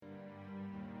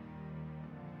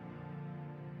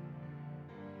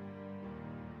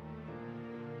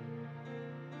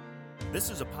This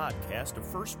is a podcast of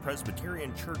First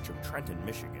Presbyterian Church of Trenton,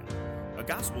 Michigan, a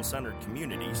gospel-centered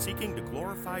community seeking to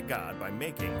glorify God by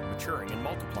making, maturing, and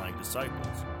multiplying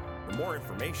disciples. For more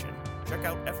information, check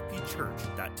out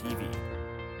fpchurch.tv.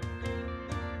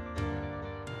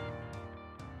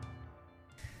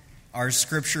 Our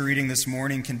scripture reading this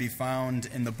morning can be found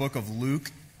in the book of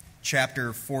Luke,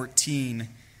 chapter 14,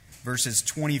 verses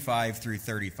 25 through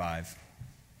 35.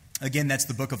 Again, that's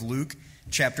the book of Luke,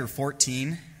 chapter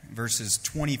 14, verses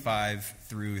 25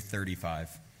 through 35.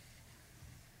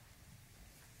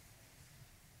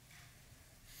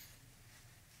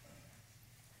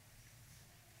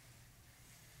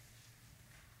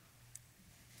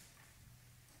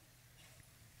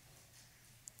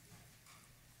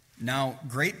 Now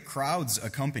great crowds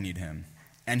accompanied him,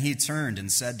 and he turned and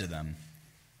said to them,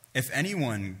 "If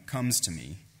anyone comes to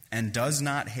me and does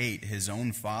not hate his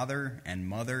own father and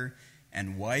mother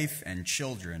and wife and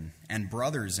children and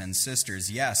brothers and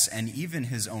sisters, yes, and even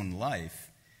his own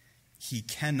life, he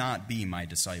cannot be my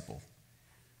disciple.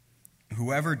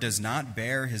 Whoever does not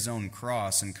bear his own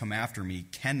cross and come after me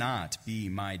cannot be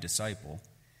my disciple.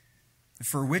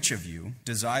 For which of you,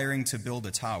 desiring to build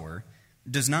a tower,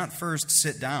 does not first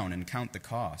sit down and count the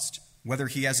cost, whether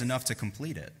he has enough to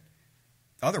complete it?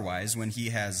 Otherwise, when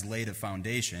he has laid a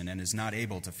foundation and is not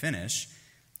able to finish,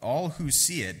 all who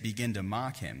see it begin to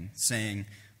mock him, saying,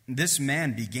 'This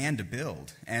man began to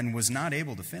build and was not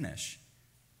able to finish.'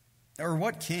 Or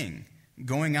what king,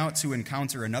 going out to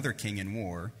encounter another king in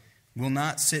war, will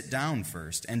not sit down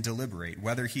first and deliberate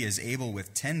whether he is able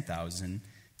with 10,000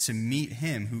 to meet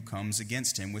him who comes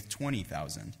against him with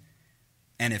 20,000?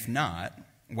 And if not,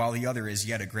 while the other is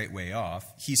yet a great way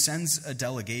off, he sends a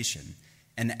delegation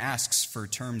and asks for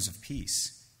terms of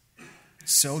peace.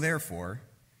 So therefore,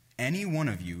 any one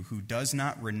of you who does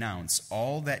not renounce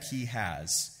all that he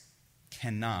has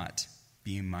cannot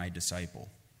be my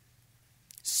disciple.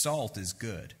 Salt is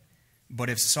good, but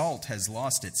if salt has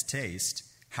lost its taste,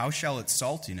 how shall its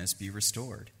saltiness be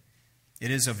restored? It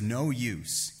is of no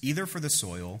use, either for the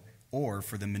soil or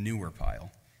for the manure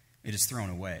pile. It is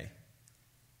thrown away.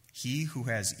 He who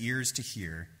has ears to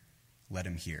hear, let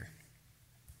him hear."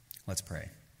 Let's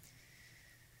pray.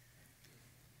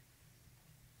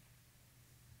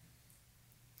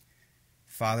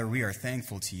 Father, we are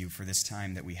thankful to you for this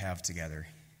time that we have together.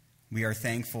 We are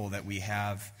thankful that we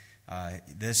have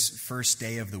this first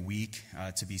day of the week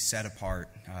to be set apart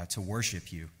to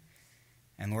worship you.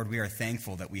 And Lord, we are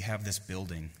thankful that we have this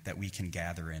building that we can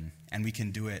gather in, and we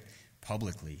can do it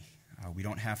publicly. We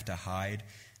don't have to hide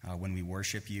when we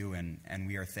worship you, and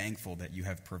we are thankful that you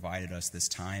have provided us this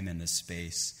time and this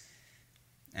space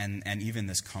and even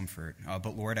this comfort.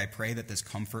 But Lord, I pray that this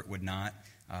comfort would not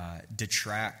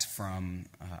detract from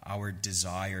our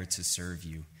desire to serve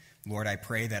you. Lord, I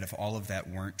pray that if all of that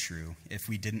weren't true, if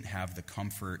we didn't have the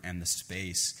comfort and the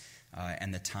space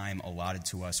and the time allotted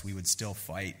to us, we would still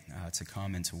fight to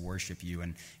come and to worship you.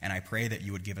 And I pray that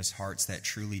you would give us hearts that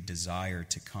truly desire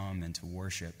to come and to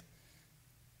worship.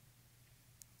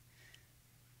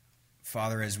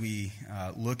 Father, as we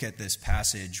look at this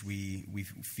passage, we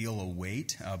feel a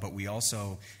weight, but we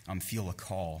also feel a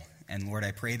call. And Lord,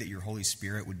 I pray that your Holy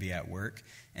Spirit would be at work.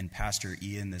 And Pastor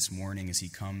Ian this morning, as he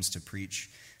comes to preach,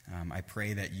 I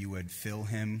pray that you would fill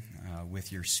him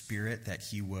with your Spirit, that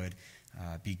he would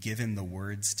be given the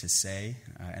words to say,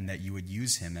 and that you would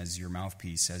use him as your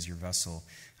mouthpiece, as your vessel,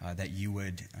 that you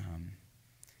would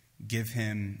give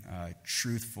him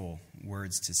truthful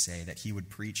words to say, that he would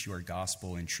preach your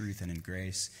gospel in truth and in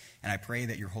grace. And I pray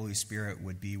that your Holy Spirit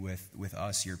would be with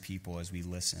us, your people, as we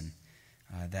listen,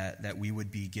 that we would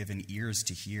be given ears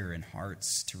to hear and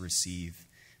hearts to receive,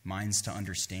 minds to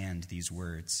understand these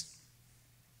words.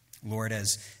 Lord,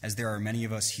 as there are many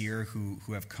of us here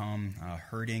who have come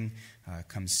hurting,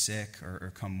 come sick,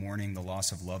 or come mourning the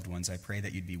loss of loved ones, I pray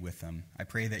that you'd be with them. I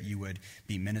pray that you would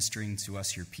be ministering to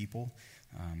us, your people,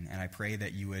 and I pray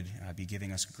that you would be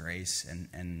giving us grace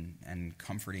and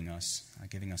comforting us,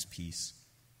 giving us peace.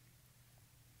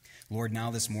 Lord,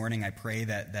 now this morning I pray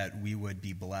that we would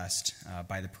be blessed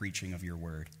by the preaching of your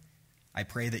word. I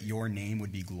pray that your name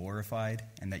would be glorified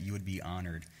and that you would be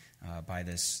honored by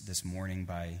this morning,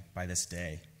 by this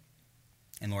day.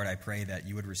 And Lord, I pray that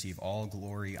you would receive all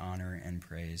glory, honor, and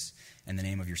praise in the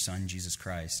name of your Son, Jesus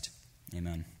Christ.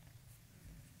 Amen.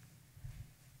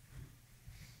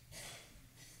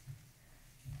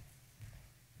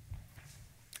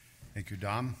 Thank you,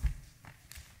 Dom.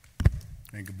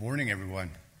 And good morning,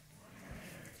 everyone.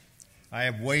 I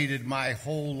have waited my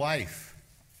whole life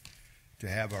to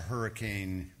have a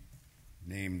hurricane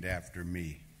named after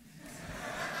me.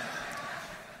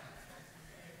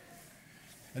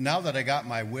 And now that I got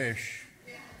my wish,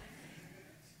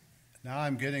 now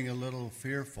I'm getting a little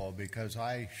fearful because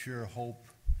I sure hope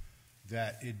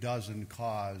that it doesn't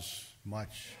cause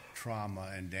much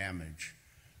trauma and damage.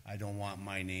 I don't want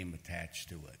my name attached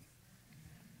to it.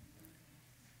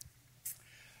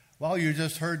 Well, you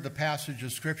just heard the passage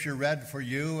of Scripture read for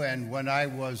you, and when I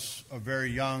was a very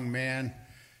young man,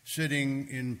 sitting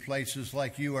in places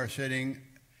like you are sitting,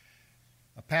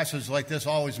 a passage like this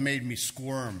always made me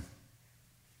squirm.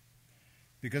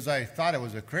 Because I thought I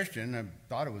was a Christian, I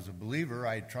thought I was a believer,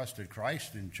 I trusted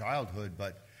Christ in childhood,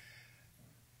 but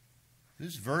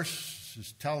this verse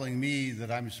is telling me that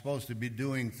I'm supposed to be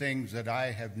doing things that I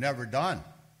have never done.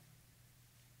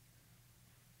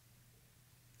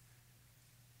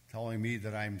 Telling me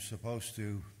that I'm supposed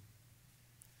to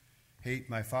hate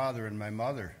my father and my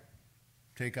mother,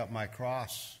 take up my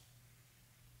cross,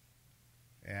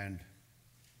 and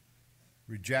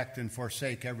reject and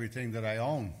forsake everything that I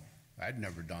own. I'd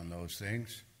never done those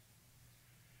things.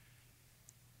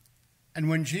 And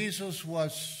when Jesus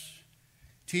was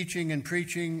teaching and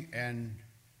preaching and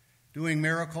doing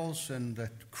miracles, and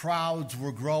the crowds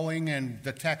were growing, and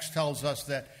the text tells us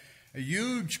that a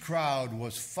huge crowd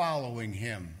was following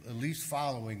him, at least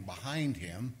following behind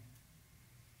him,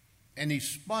 and he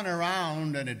spun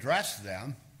around and addressed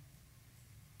them.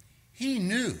 He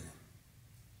knew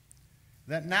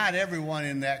that not everyone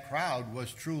in that crowd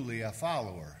was truly a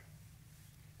follower,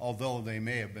 although they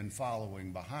may have been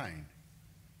following behind.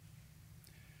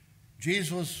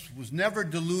 Jesus was never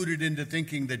deluded into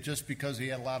thinking that just because he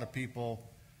had a lot of people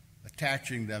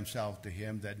attaching themselves to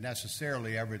him, that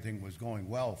necessarily everything was going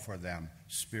well for them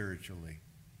spiritually.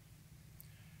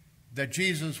 That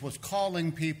Jesus was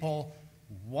calling people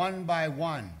one by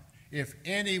one. If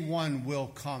anyone will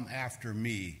come after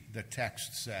me, the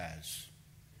text says.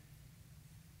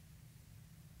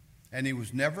 And he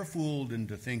was never fooled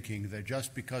into thinking that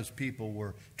just because people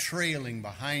were trailing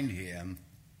behind him,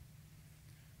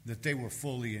 that they were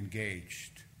fully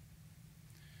engaged.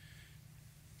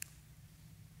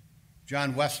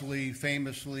 John Wesley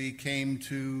famously came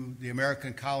to the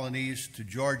American colonies, to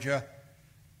Georgia,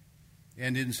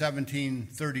 and in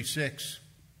 1736,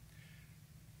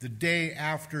 the day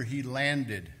after he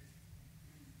landed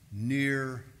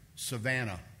near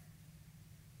Savannah,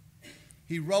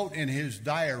 he wrote in his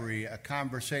diary a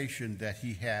conversation that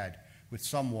he had with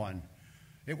someone.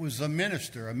 It was a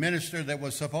minister that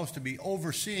was supposed to be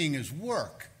overseeing his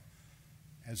work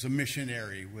as a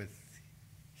missionary with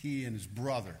he and his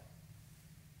brother.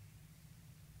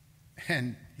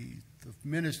 And the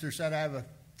minister said, I have a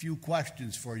few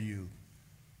questions for you.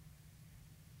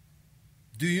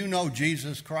 Do you know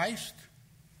Jesus Christ?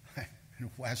 And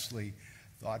Wesley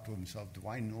thought to himself, do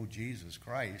I know Jesus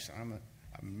Christ? I'm a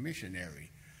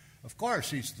missionary. Of course,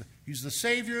 he's the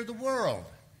Savior of the world.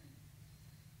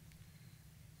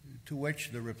 To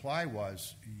which the reply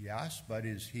was, yes, but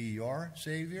is he your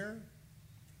Savior?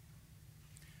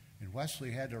 And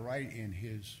Wesley had to write in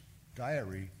his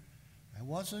diary, I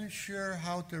wasn't sure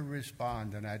how to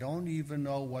respond, and I don't even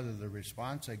know whether the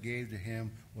response I gave to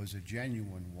him was a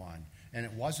genuine one. And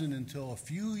it wasn't until a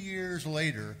few years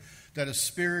later that a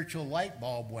spiritual light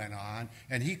bulb went on,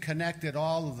 and he connected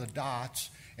all of the dots,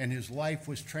 and his life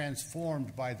was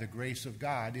transformed by the grace of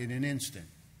God in an instant.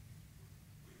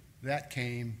 That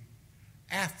came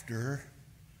after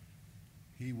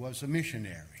he was a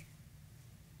missionary.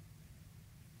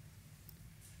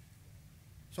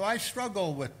 So I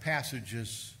struggle with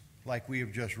passages like we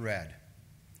have just read,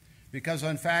 because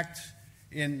in fact,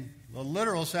 in the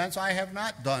literal sense, I have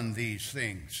not done these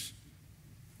things.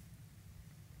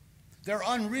 They're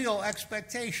unreal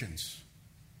expectations.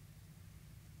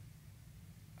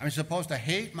 I'm supposed to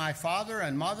hate my father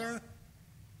and mother,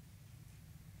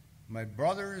 my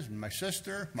brothers and my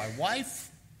sister, my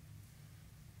wife.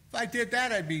 If I did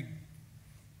that, I'd be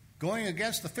going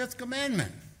against the fifth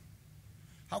commandment.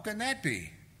 How can that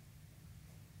be?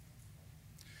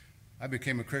 I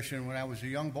became a Christian when I was a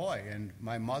young boy, and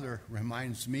my mother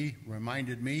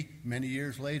reminded me many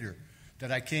years later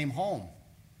that I came home.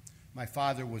 My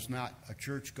father was not a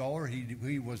churchgoer.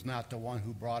 He was not the one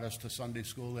who brought us to Sunday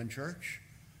school and church.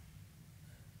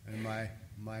 And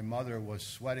my mother was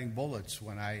sweating bullets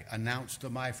when I announced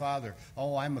to my father,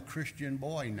 oh, I'm a Christian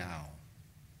boy now.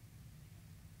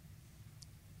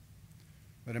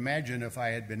 But imagine if I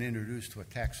had been introduced to a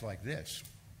text like this.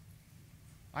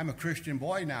 I'm a Christian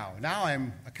boy now. Now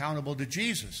I'm accountable to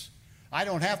Jesus. I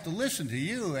don't have to listen to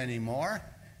you anymore.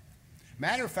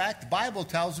 Matter of fact, the Bible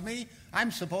tells me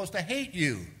I'm supposed to hate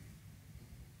you.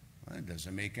 Well, it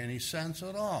doesn't make any sense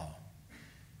at all.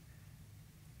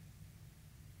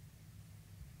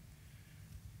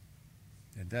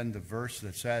 And then the verse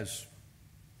that says,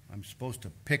 I'm supposed to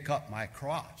pick up my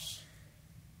cross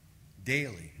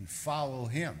daily and follow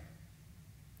him.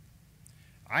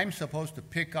 I'm supposed to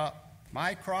pick up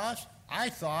my cross?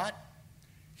 I thought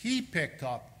he picked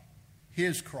up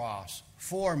his cross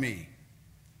for me.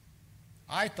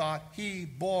 I thought he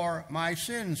bore my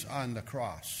sins on the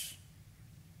cross.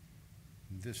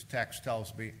 This text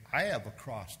tells me I have a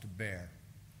cross to bear.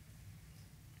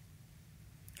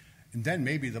 And then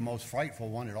maybe the most frightful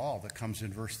one at all that comes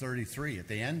in verse 33 at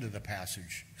the end of the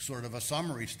passage, sort of a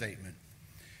summary statement.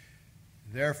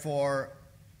 Therefore,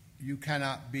 you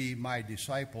cannot be my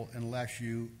disciple unless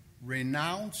you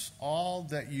renounce all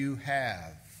that you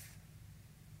have.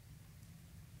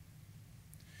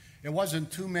 It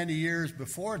wasn't too many years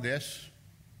before this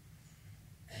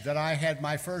that I had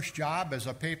my first job as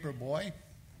a paper boy.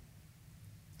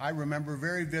 I remember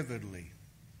very vividly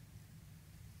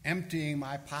emptying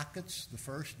my pockets the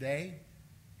first day,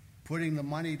 putting the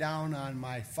money down on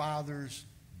my father's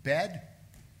bed,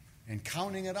 and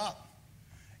counting it up.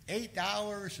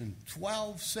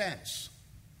 $8.12.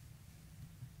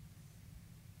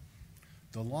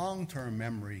 The long-term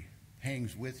memory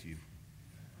hangs with you.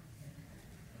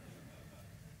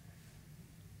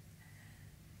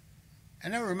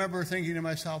 And I remember thinking to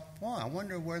myself, well, I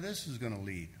wonder where this is going to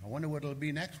lead. I wonder what it'll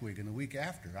be next week and the week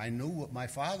after. I knew what my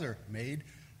father made.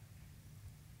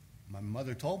 My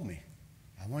mother told me.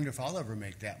 I wonder if I'll ever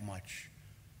make that much.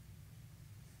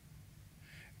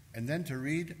 And then to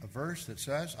read a verse that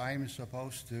says I'm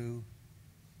supposed to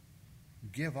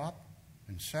give up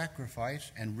and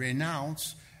sacrifice and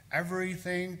renounce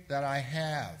everything that I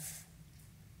have.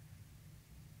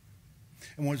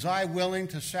 And was I willing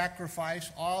to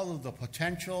sacrifice all of the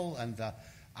potential and the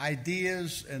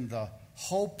ideas and the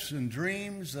hopes and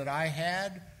dreams that I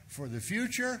had for the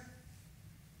future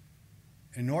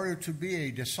in order to be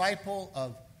a disciple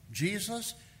of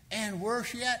Jesus? And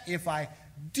worse yet, if I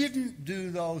didn't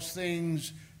do those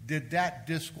things, did that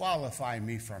disqualify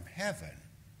me from heaven?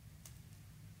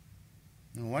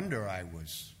 No wonder I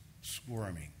was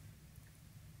squirming.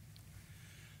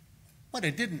 What I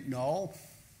didn't know,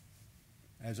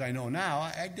 as I know now,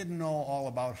 I didn't know all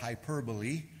about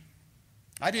hyperbole.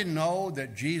 I didn't know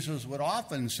that Jesus would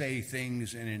often say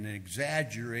things in an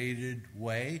exaggerated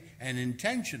way, an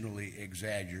intentionally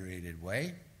exaggerated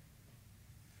way,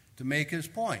 to make his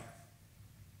point.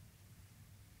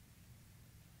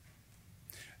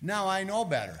 Now I know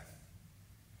better.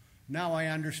 Now I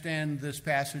understand this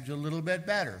passage a little bit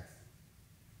better.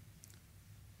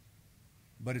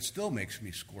 But it still makes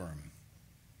me squirm,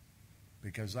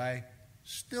 because I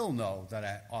still know that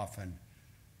I often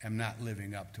am not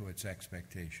living up to its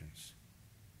expectations.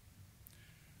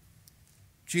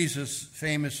 Jesus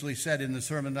famously said in the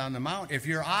Sermon on the Mount, if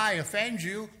your eye offends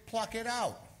you, pluck it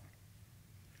out.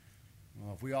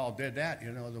 Well, if we all did that,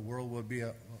 the world would be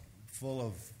full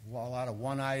of a lot of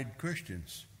one-eyed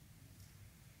Christians.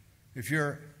 If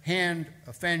your hand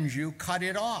offends you, cut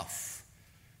it off.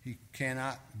 He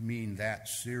cannot mean that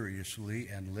seriously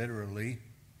and literally.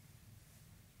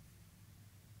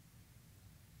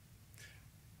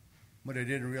 What I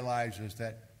didn't realize is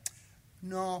that,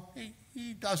 no,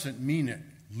 he doesn't mean it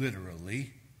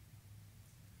literally,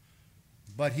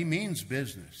 but he means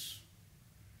business.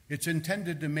 It's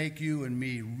intended to make you and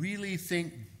me really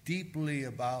think deeply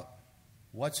about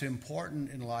what's important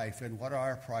in life and what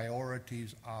our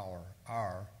priorities are,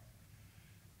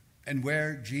 and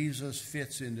where Jesus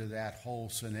fits into that whole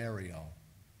scenario.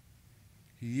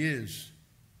 He is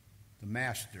the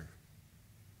Master.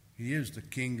 He is the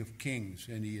King of Kings,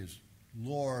 and he is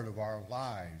Lord of our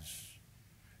lives,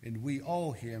 and we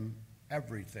owe him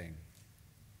everything.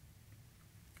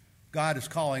 God is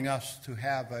calling us to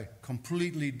have a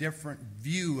completely different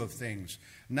view of things,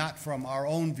 not from our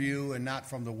own view and not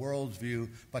from the world's view,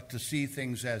 but to see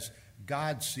things as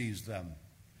God sees them.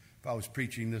 If I was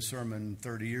preaching this sermon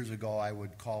 30 years ago, I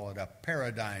would call it a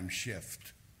paradigm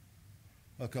shift,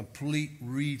 a complete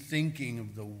rethinking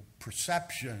of the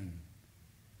perception.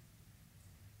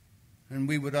 And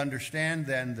we would understand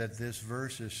then that this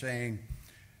verse is saying,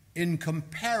 in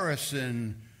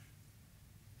comparison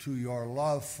to your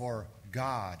love for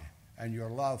God and your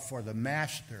love for the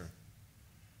Master,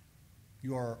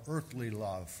 your earthly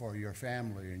love for your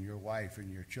family and your wife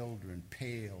and your children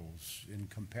pales in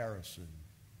comparison.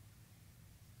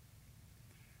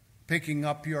 Picking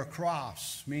up your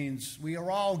cross means we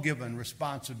are all given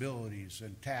responsibilities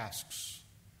and tasks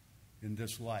in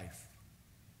this life.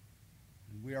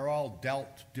 And we are all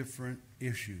dealt different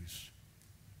issues.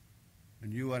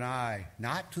 And you and I,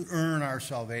 not to earn our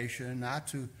salvation, not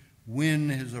to win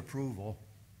his approval,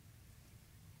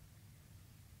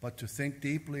 but to think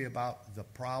deeply about the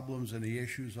problems and the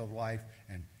issues of life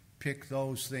and pick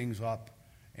those things up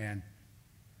and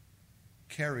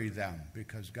carry them,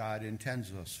 because God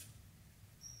intends us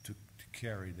to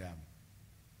carry them.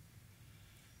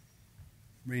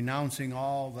 Renouncing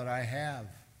all that I have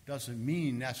doesn't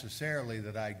mean necessarily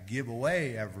that I give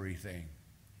away everything.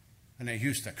 And I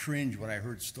used to cringe when I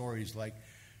heard stories like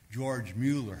George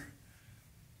Mueller,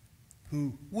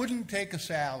 who wouldn't take a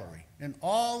salary. And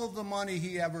all of the money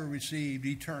he ever received,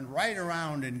 he turned right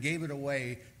around and gave it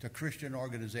away to Christian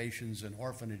organizations and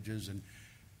orphanages and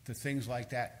to things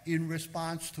like that in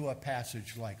response to a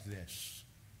passage like this.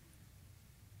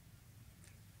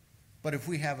 But if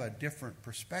we have a different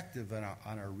perspective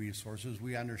on our resources,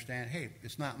 we understand, hey,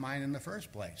 it's not mine in the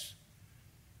first place.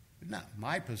 It's not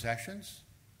my possessions.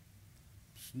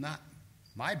 It's not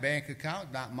my bank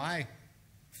account, not my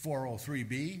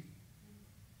 403B.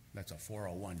 That's a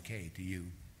 401k to you.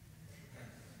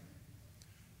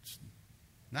 It's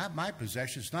not my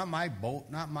possessions, not my boat,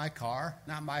 not my car,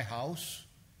 not my house.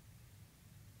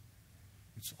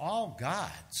 It's all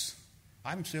God's.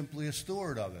 I'm simply a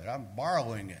steward of it. I'm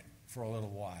borrowing it for a little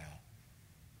while.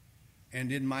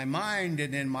 And in my mind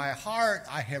and in my heart,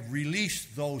 I have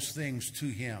released those things to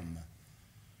Him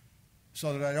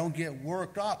so that I don't get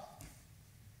worked up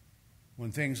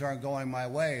when things aren't going my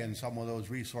way and some of those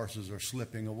resources are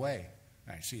slipping away.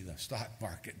 I see the stock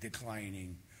market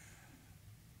declining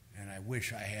and I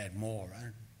wish I had more.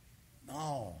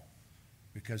 No,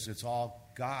 because it's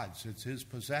all God's. It's His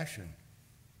possession.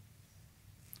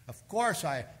 Of course,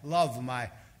 I love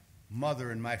my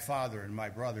mother and my father and my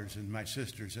brothers and my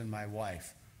sisters and my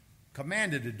wife.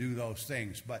 Commanded to do those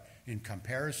things, but in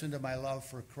comparison to my love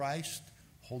for Christ,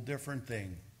 a whole different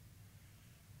thing.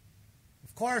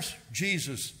 Of course,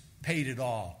 Jesus paid it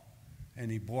all,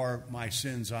 and He bore my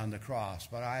sins on the cross,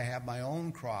 but I have my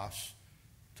own cross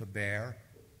to bear,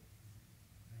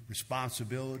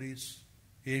 responsibilities,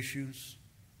 issues,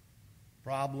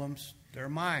 problems. They're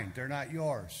mine. They're not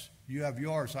yours. You have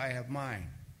yours, I have mine.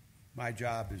 My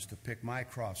job is to pick my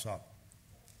cross up.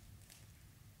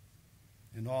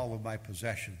 And all of my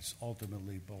possessions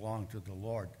ultimately belong to the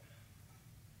Lord.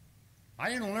 I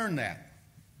didn't learn that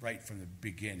right from the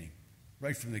beginning,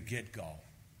 right from the get-go.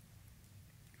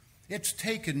 It's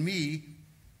taken me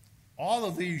all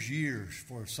of these years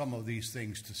for some of these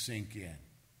things to sink in.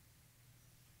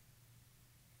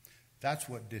 That's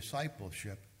what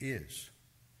discipleship is.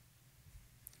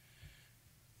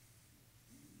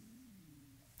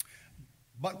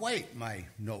 But wait, my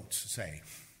notes say.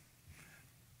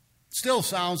 Still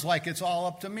sounds like it's all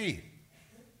up to me.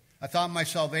 I thought my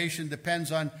salvation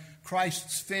depends on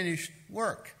Christ's finished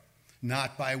work,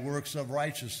 not by works of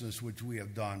righteousness which we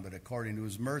have done, but according to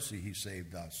His mercy He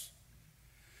saved us.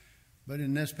 But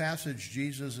in this passage,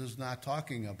 Jesus is not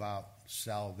talking about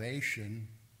salvation,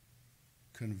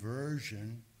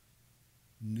 conversion,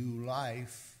 new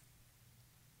life,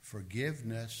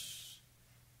 forgiveness,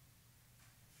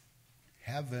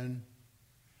 heaven.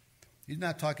 He's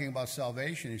not talking about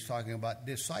salvation. He's talking about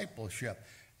discipleship.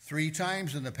 3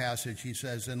 times in the passage he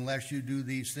says, unless you do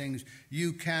these things,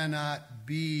 you cannot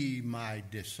be my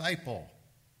disciple.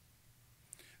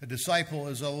 A disciple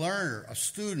is a learner, a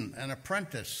student, an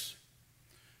apprentice,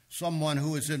 someone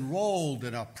who is enrolled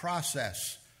in a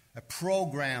process, a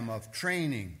program of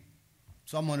training,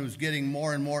 someone who's getting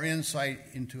more and more insight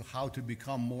into how to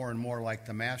become more and more like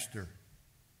the Master.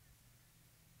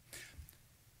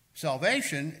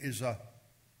 Salvation is a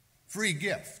free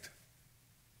gift.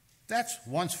 That's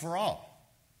once for all.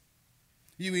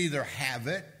 You either have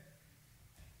it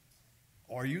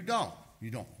or you don't. You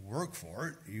don't work for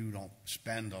it. You don't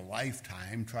spend a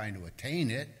lifetime trying to attain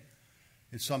it.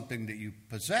 It's something that you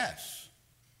possess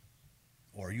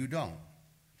or you don't.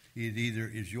 It either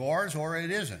is yours or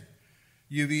it isn't.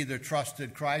 You've either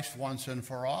trusted Christ once and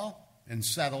for all and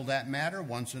settled that matter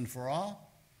once and for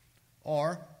all,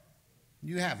 or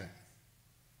you haven't.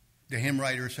 The hymn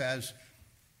writer says,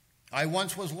 I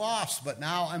once was lost, but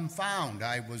now I'm found.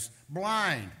 I was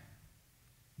blind,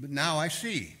 but now I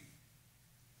see.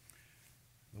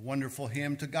 The wonderful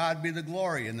hymn, To God Be the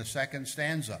Glory, in the second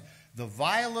stanza. The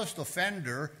vilest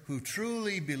offender who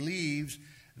truly believes,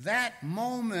 that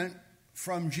moment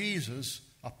from Jesus,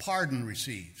 a pardon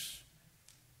receives.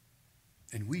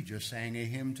 And we just sang a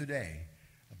hymn today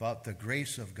about the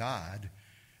grace of God.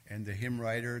 And the hymn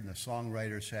writer and the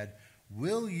songwriter said,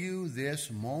 will you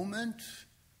this moment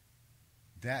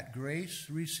that grace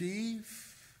receive?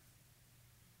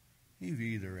 You've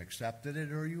either accepted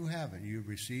it or you haven't. You've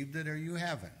received it or you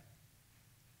haven't.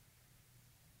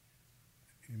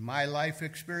 In my life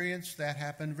experience, that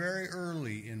happened very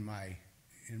early in my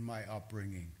in my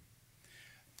upbringing.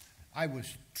 I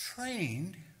was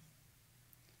trained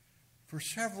for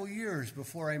several years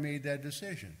before I made that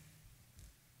decision.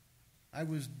 I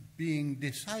was being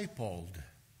discipled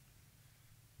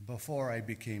before I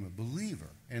became a believer.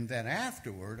 And then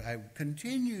afterward, I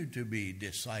continued to be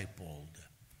discipled.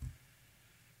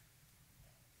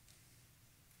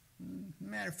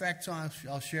 Matter of fact,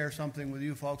 I'll share something with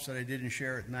you folks that I didn't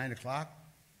share at 9 o'clock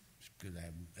because I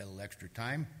have a little extra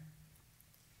time.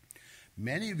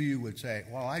 Many of you would say,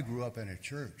 well, I grew up in a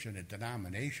church, in a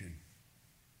denomination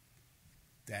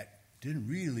that didn't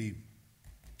really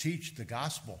teach the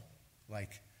gospel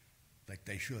like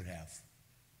they should have.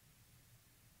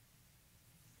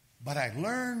 But I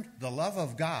learned the love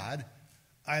of God.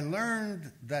 I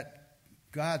learned that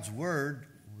God's Word,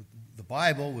 the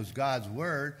Bible was God's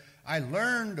Word. I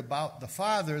learned about the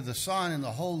Father, the Son, and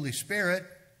the Holy Spirit.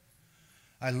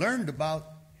 I learned about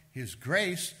His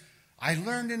grace. I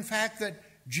learned, in fact, that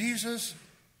Jesus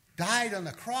died on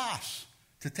the cross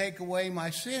to take away my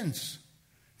sins.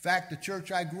 In fact, the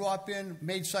church I grew up in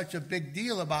made such a big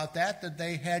deal about that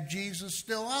they had Jesus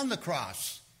still on the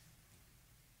cross.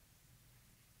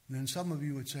 And then some of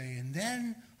you would say, and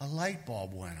then a light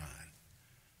bulb went on.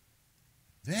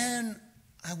 Then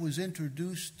I was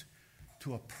introduced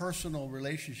to a personal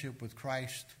relationship with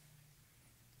Christ,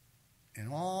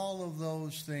 and all of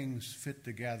those things fit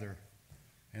together,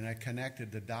 and I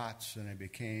connected the dots, and I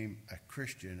became a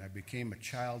Christian. I became a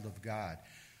child of God.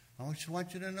 I just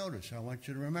want you to notice, I want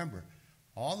you to remember,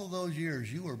 all of those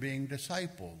years you were being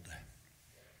discipled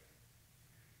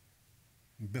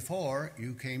before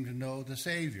you came to know the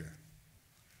Savior.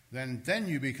 Then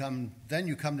you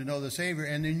come to know the Savior,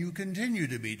 and then you continue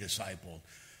to be discipled.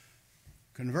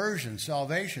 Conversion,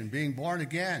 salvation, being born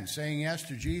again, saying yes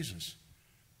to Jesus,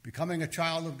 becoming a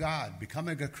child of God,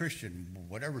 becoming a Christian,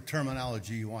 whatever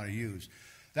terminology you want to use.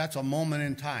 That's a moment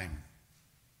in time.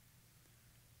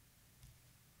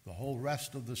 The whole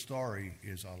rest of the story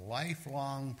is a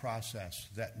lifelong process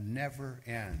that never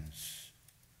ends.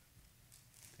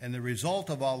 And the result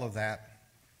of all of that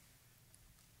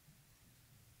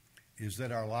is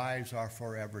that our lives are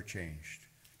forever changed.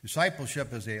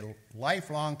 Discipleship is a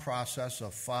lifelong process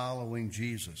of following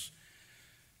Jesus,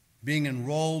 being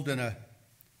enrolled in a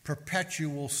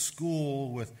perpetual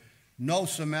school with no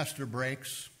semester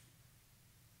breaks,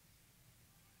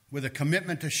 with a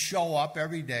commitment to show up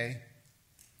every day,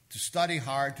 to study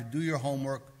hard, to do your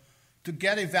homework, to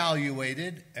get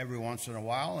evaluated every once in a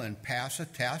while and pass a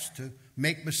test, to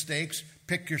make mistakes,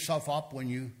 pick yourself up when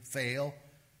you fail,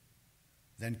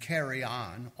 then carry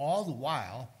on, all the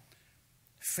while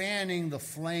fanning the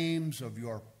flames of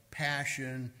your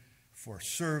passion for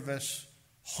service,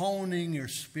 honing your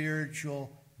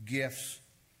spiritual gifts,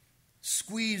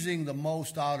 squeezing the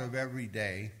most out of every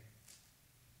day,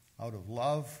 out of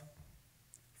love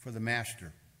for the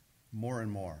Master, more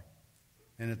and more.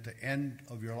 And at the end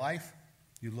of your life,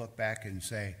 you look back and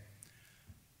say,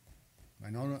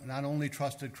 I not only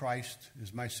trusted Christ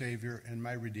as my Savior and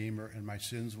my Redeemer, and my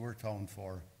sins were atoned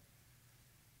for,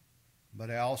 but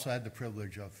I also had the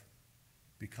privilege of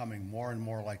becoming more and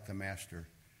more like the Master.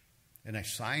 And I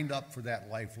signed up for that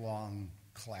lifelong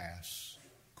course.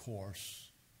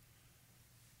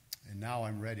 And now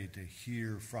I'm ready to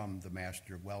hear from the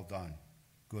Master, well done,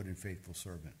 good and faithful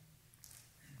servant.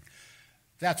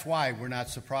 That's why we're not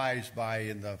surprised by,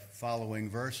 in the following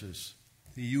verses,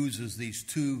 he uses these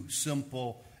two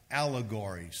simple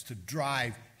allegories to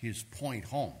drive his point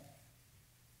home.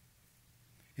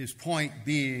 His point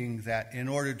being that in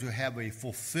order to have a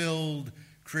fulfilled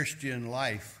Christian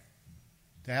life,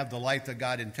 to have the life that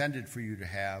God intended for you to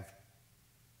have,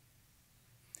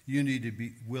 you need to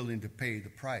be willing to pay the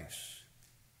price.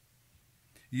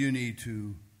 You need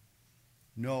to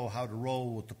know how to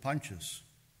roll with the punches,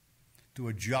 to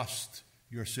adjust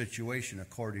your situation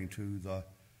according to the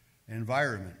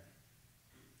environment,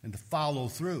 and to follow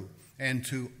through, and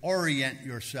to orient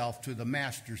yourself to the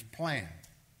Master's plan.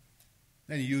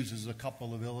 Then he uses a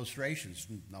couple of illustrations.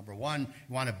 Number one,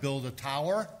 you want to build a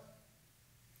tower?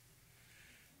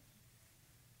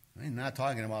 I'm not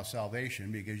talking about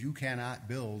salvation, because you cannot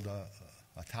build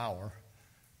a tower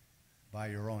by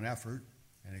your own effort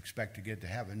and expect to get to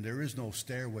heaven. There is no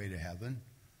stairway to heaven.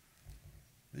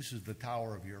 This is the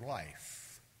tower of your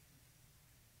life.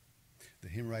 The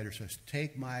hymn writer says,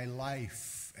 take my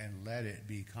life and let it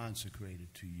be consecrated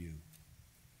to you.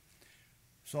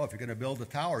 So if you're going to build a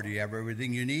tower, do you have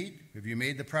everything you need? Have you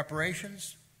made the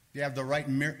preparations? Do you have the right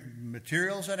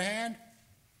materials at hand?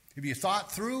 Have you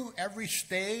thought through every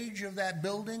stage of that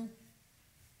building?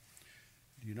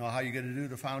 You know how you're going to do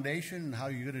the foundation and how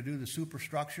you're going to do the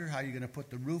superstructure, how you're going to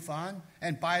put the roof on.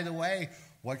 And by the way,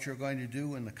 what you're going to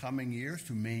do in the coming years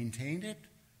to maintain it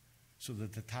so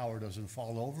that the tower doesn't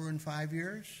fall over in 5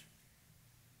 years.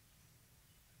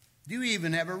 Do you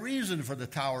even have a reason for the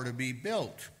tower to be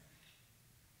built?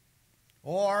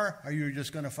 Or are you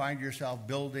just going to find yourself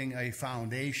building a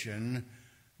foundation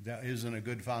that isn't a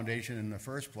good foundation in the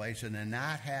first place and then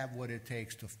not have what it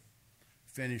takes to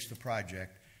finish the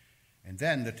project? And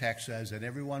then the text says that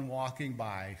everyone walking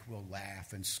by will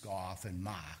laugh and scoff and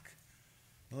mock.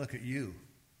 Look at you.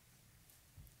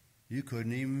 You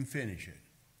couldn't even finish it.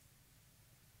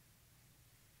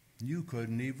 You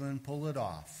couldn't even pull it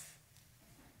off.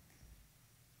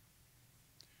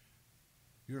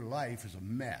 Your life is a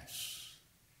mess.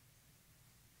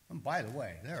 And by the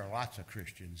way, there are lots of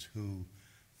Christians who,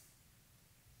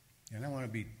 and I want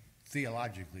to be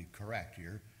theologically correct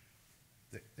here,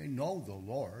 they know the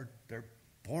Lord, they're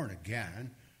born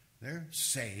again, they're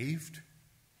saved,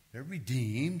 they're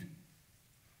redeemed,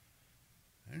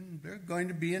 and they're going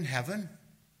to be in heaven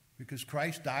because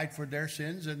Christ died for their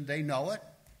sins and they know it.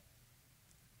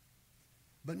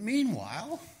 But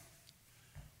meanwhile,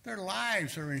 their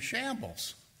lives are in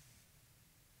shambles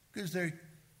because they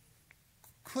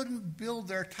couldn't build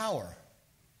their tower.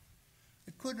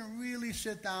 They couldn't really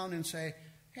sit down and say,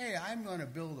 hey, I'm going to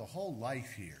build a whole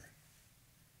life here.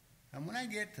 And when I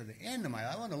get to the end of my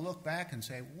life, I want to look back and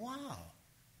say, wow,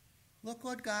 look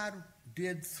what God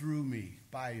did through me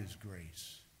by His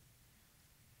grace.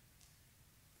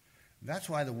 That's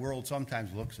why the world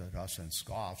sometimes looks at us and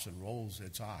scoffs and rolls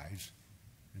its eyes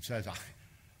and says,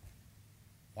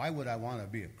 why would I want to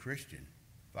be a Christian?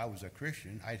 If I was a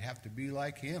Christian, I'd have to be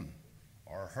like him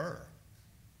or her.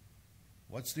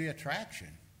 What's the attraction?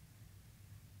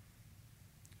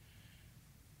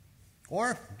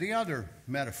 Or the other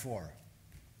metaphor,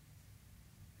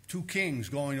 two kings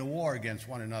going to war against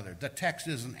one another. The text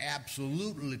isn't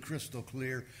absolutely crystal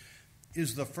clear.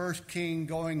 Is the first king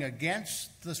going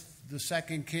against the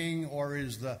second king, or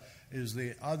is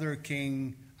the other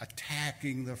king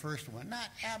attacking the first one? Not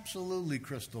absolutely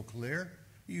crystal clear.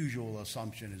 Usual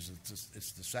assumption is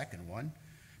it's the second one.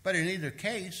 But in either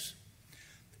case,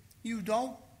 you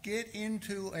don't get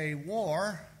into a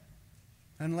war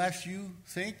unless you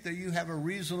think that you have a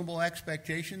reasonable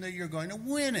expectation that you're going to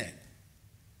win it.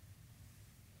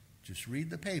 Just read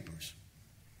the papers.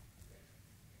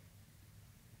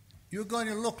 You're going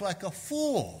to look like a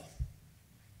fool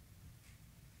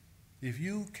if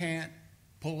you can't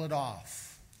pull it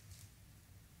off.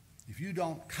 If you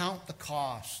don't count the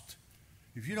cost,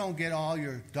 if you don't get all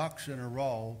your ducks in a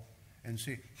row and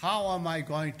see, how am I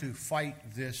going to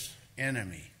fight this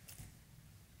enemy?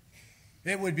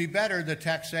 It would be better, the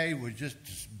text say, would just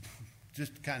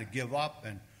kind of give up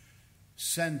and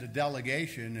send a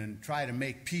delegation and try to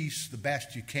make peace the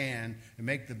best you can and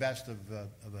make the best of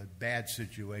a bad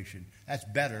situation. That's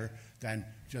better than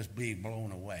just being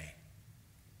blown away.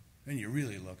 Then you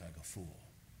really look like a fool.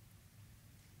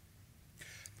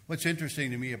 What's interesting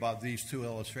to me about these two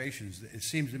illustrations, it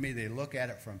seems to me they look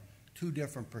at it from two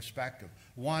different perspectives.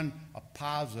 One, a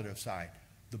positive side,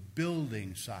 the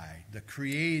building side, the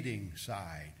creating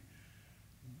side,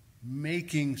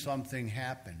 making something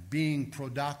happen, being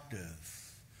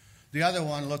productive. The other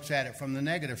one looks at it from the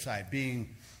negative side,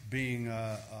 being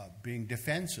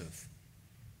defensive,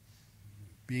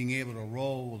 being able to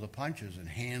roll the punches and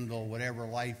handle whatever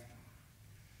life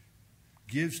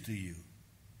gives to you,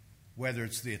 whether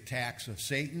it's the attacks of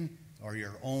Satan or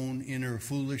your own inner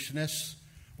foolishness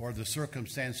or the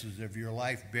circumstances of your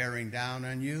life bearing down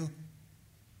on you.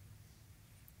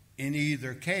 In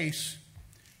either case,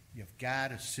 you've got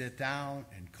to sit down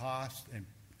and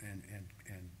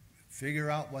figure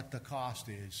out what the cost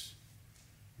is,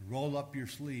 roll up your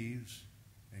sleeves,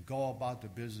 and go about the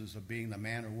business of being the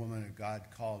man or woman that God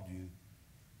called you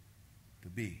to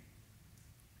be.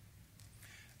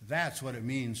 That's what it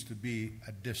means to be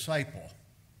a disciple.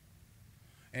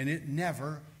 And it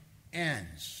never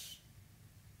ends.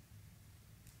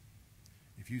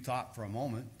 If you thought for a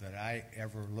moment that I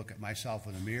ever look at myself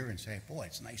in the mirror and say, boy,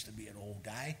 it's nice to be an old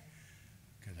guy,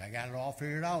 because I got it all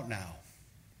figured out now.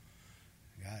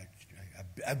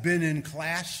 I've been in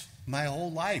class my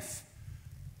whole life,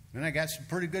 and I got some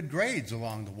pretty good grades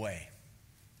along the way.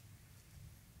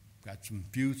 Got some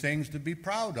few things to be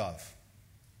proud of.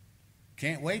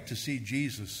 Can't wait to see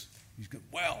Jesus. He's good.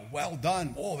 Well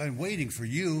done. Oh, I've been waiting for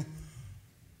you.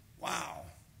 Wow.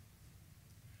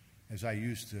 As I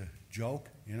used to joke,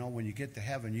 when you get to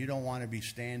heaven, you don't want to be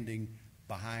standing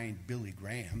behind Billy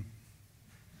Graham.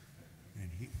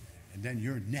 And then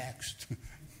you're next.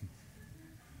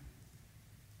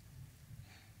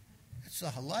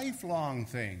 It's a lifelong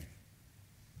thing.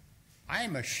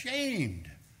 I'm ashamed,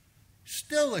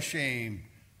 still ashamed,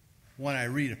 when I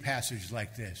read a passage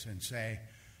like this and say,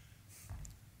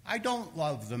 I don't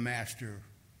love the Master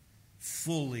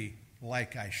fully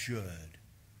like I should.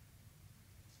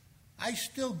 I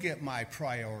still get my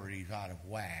priorities out of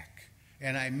whack,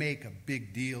 and I make a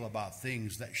big deal about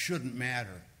things that shouldn't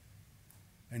matter,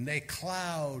 and they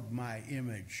cloud my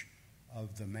image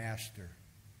of the Master.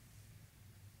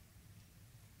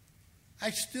 I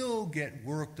still get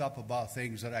worked up about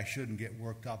things that I shouldn't get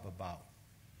worked up about.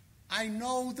 I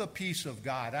know the peace of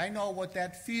God. I know what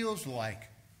that feels like.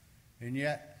 And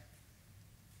yet,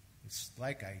 it's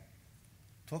like I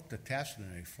took the test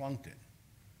and I flunked it.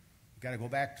 I've got to go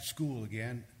back to school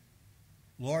again.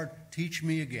 Lord, teach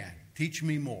me again. Teach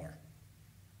me more.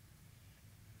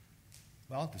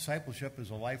 Well, discipleship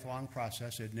is a lifelong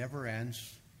process. It never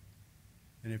ends.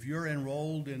 And if you're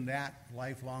enrolled in that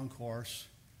lifelong course,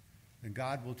 then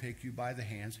God will take you by the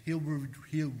hands. He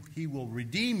will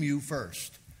redeem you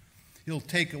first. He'll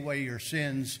take away your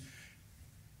sins,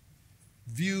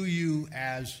 view you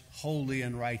as holy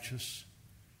and righteous.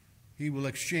 He will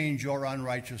exchange your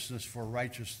unrighteousness for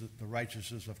the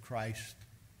righteousness of Christ.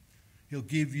 He'll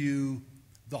give you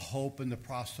the hope and the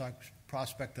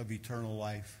prospect of eternal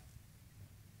life.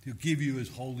 He'll give you His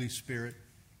Holy Spirit.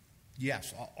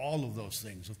 Yes, all of those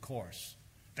things, of course.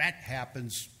 That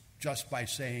happens just by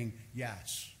saying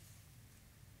yes.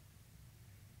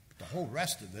 But the whole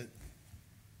rest of it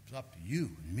is up to you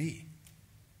and me.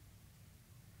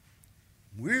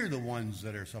 We're the ones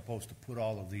that are supposed to put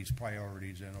all of these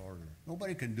priorities in order.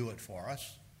 Nobody can do it for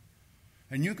us.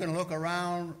 And you can look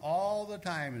around all the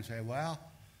time and say, well,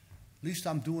 at least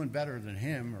I'm doing better than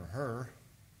him or her.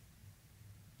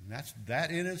 And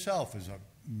that in itself is a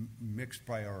mixed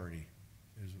priority,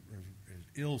 is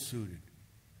ill-suited.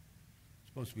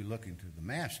 It's supposed to be looking to the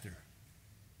Master.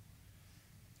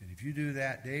 And if you do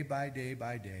that day by day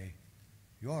by day,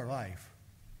 your life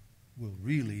will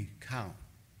really count.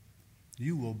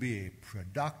 You will be a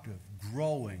productive,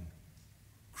 growing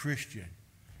Christian,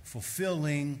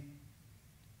 fulfilling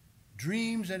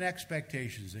dreams and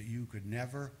expectations that you could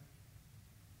never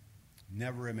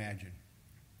imagine.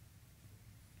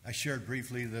 I shared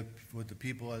briefly with the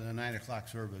people at the 9 o'clock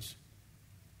service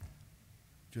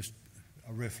just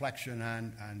a reflection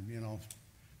on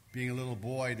being a little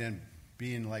boy then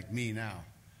being like me now.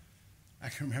 I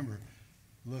can remember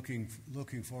looking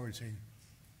forward and saying,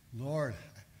 Lord,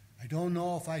 I don't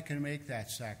know if I can make that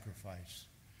sacrifice.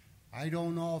 I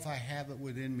don't know if I have it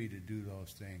within me to do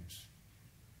those things.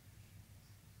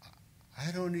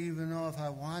 I don't even know if I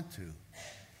want to.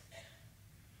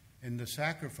 And the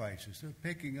sacrifices, they're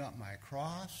picking up my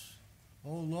cross.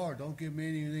 Oh, Lord, don't give me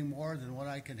anything more than what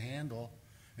I can handle.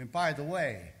 And by the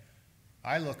way,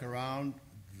 I look around,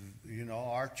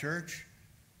 our church.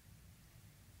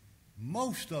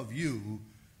 Most of you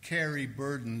carry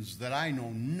burdens that I know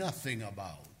nothing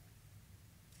about.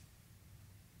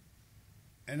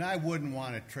 And I wouldn't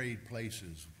want to trade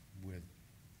places with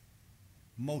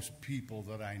most people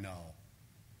that I know.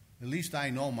 At least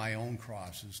I know my own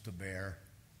crosses to bear.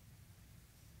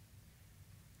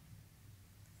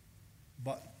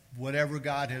 But whatever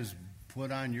God has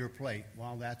put on your plate,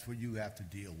 well, that's what you have to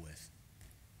deal with.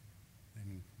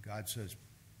 And God says,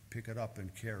 pick it up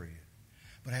and carry it.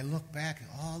 But I look back at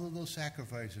all of those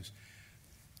sacrifices.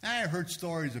 I heard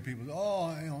stories of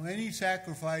people, any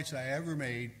sacrifice I ever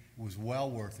made was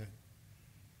well worth it.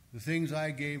 The things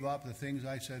I gave up, the things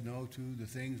I said no to, the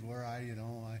things where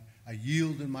I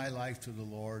yielded my life to the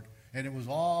Lord, and it was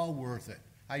all worth it.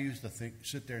 I used to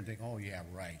sit there and think, oh, yeah,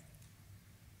 right.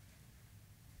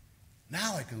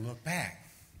 Now I can look back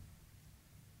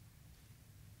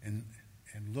and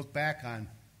look back on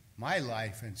my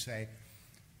life and say,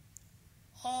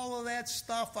 all of that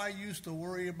stuff I used to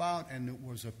worry about and it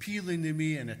was appealing to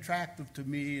me and attractive to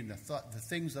me and the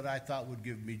things that I thought would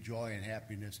give me joy and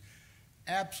happiness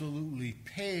absolutely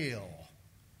pale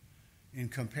in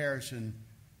comparison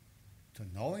to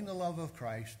knowing the love of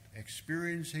Christ,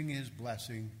 experiencing His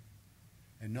blessing,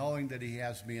 and knowing that He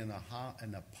has me in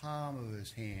the palm of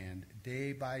His hand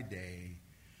day by day,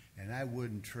 and I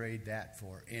wouldn't trade that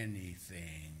for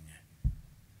anything.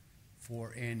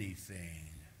 For anything.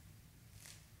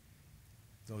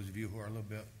 Those of you who are a little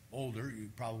bit older, you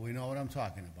probably know what I'm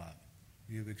talking about.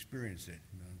 You've experienced it.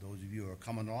 Those of you who are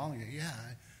coming along,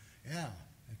 yeah.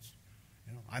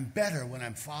 I'm better when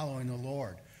I'm following the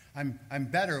Lord. I'm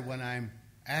better when I'm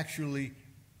actually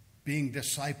being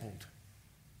discipled.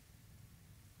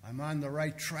 I'm on the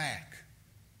right track.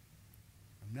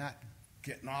 I'm not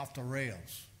getting off the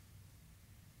rails.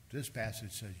 This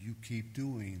passage says you keep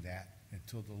doing that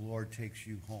until the Lord takes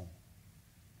you home.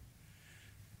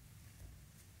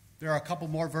 There are a couple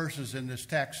more verses in this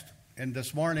text, and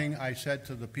this morning I said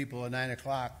to the people at 9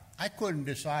 o'clock, I couldn't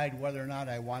decide whether or not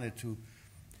I wanted to,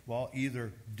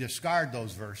 either discard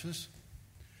those verses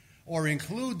or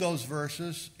include those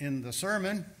verses in the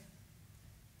sermon,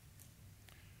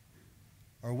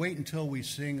 or wait until we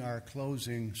sing our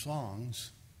closing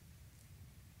songs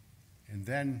and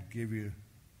then give you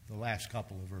the last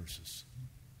couple of verses.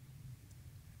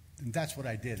 And that's what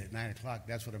I did at 9 o'clock.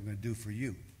 That's what I'm going to do for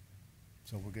you.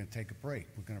 So we're going to take a break.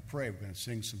 We're going to pray. We're going to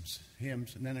sing some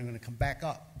hymns, and then I'm going to come back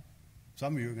up.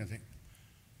 Some of you are going to think,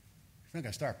 he's not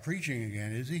going to start preaching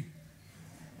again, is he?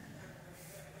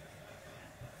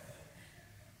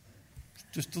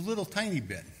 Just a little tiny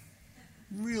bit,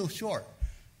 real short.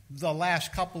 The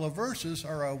last couple of verses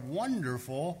are a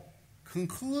wonderful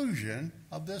conclusion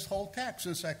of this whole text.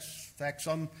 In fact,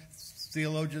 some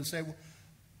theologians say, well,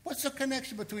 what's the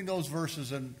connection between those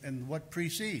verses and what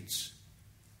precedes?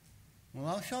 Well,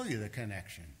 I'll show you the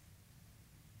connection.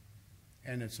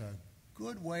 And it's a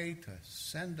good way to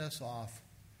send us off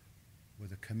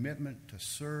with a commitment to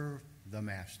serve the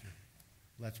Master.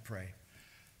 Let's pray.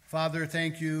 Father,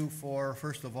 thank you for,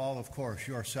 first of all, of course,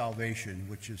 your salvation,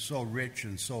 which is so rich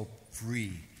and so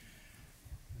free.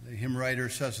 The hymn writer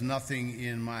says, nothing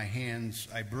in my hands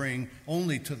I bring,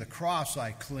 only to the cross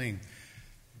I cling.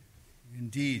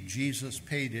 Indeed, Jesus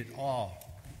paid it all.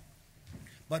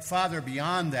 But Father,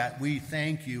 beyond that, we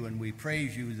thank you and we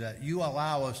praise you that you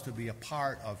allow us to be a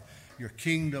part of your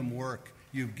kingdom work.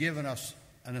 You've given us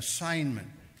an assignment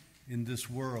in this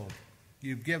world.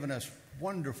 You've given us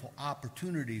wonderful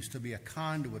opportunities to be a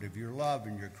conduit of your love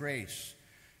and your grace.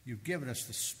 You've given us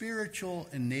the spiritual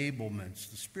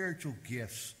enablements, the spiritual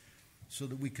gifts, so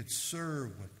that we could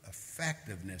serve with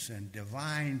effectiveness and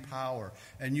divine power.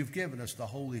 And you've given us the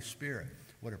Holy Spirit.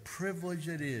 What a privilege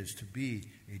it is to be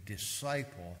a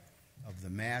disciple of the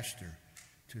Master.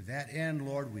 To that end,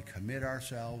 Lord, we commit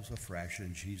ourselves afresh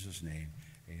in Jesus' name.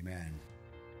 Amen.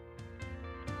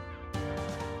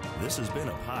 This has been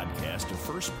a podcast of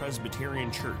First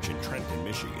Presbyterian Church in Trenton,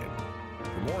 Michigan.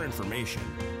 For more information,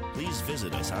 please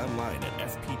visit us online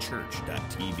at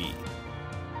fpchurch.tv.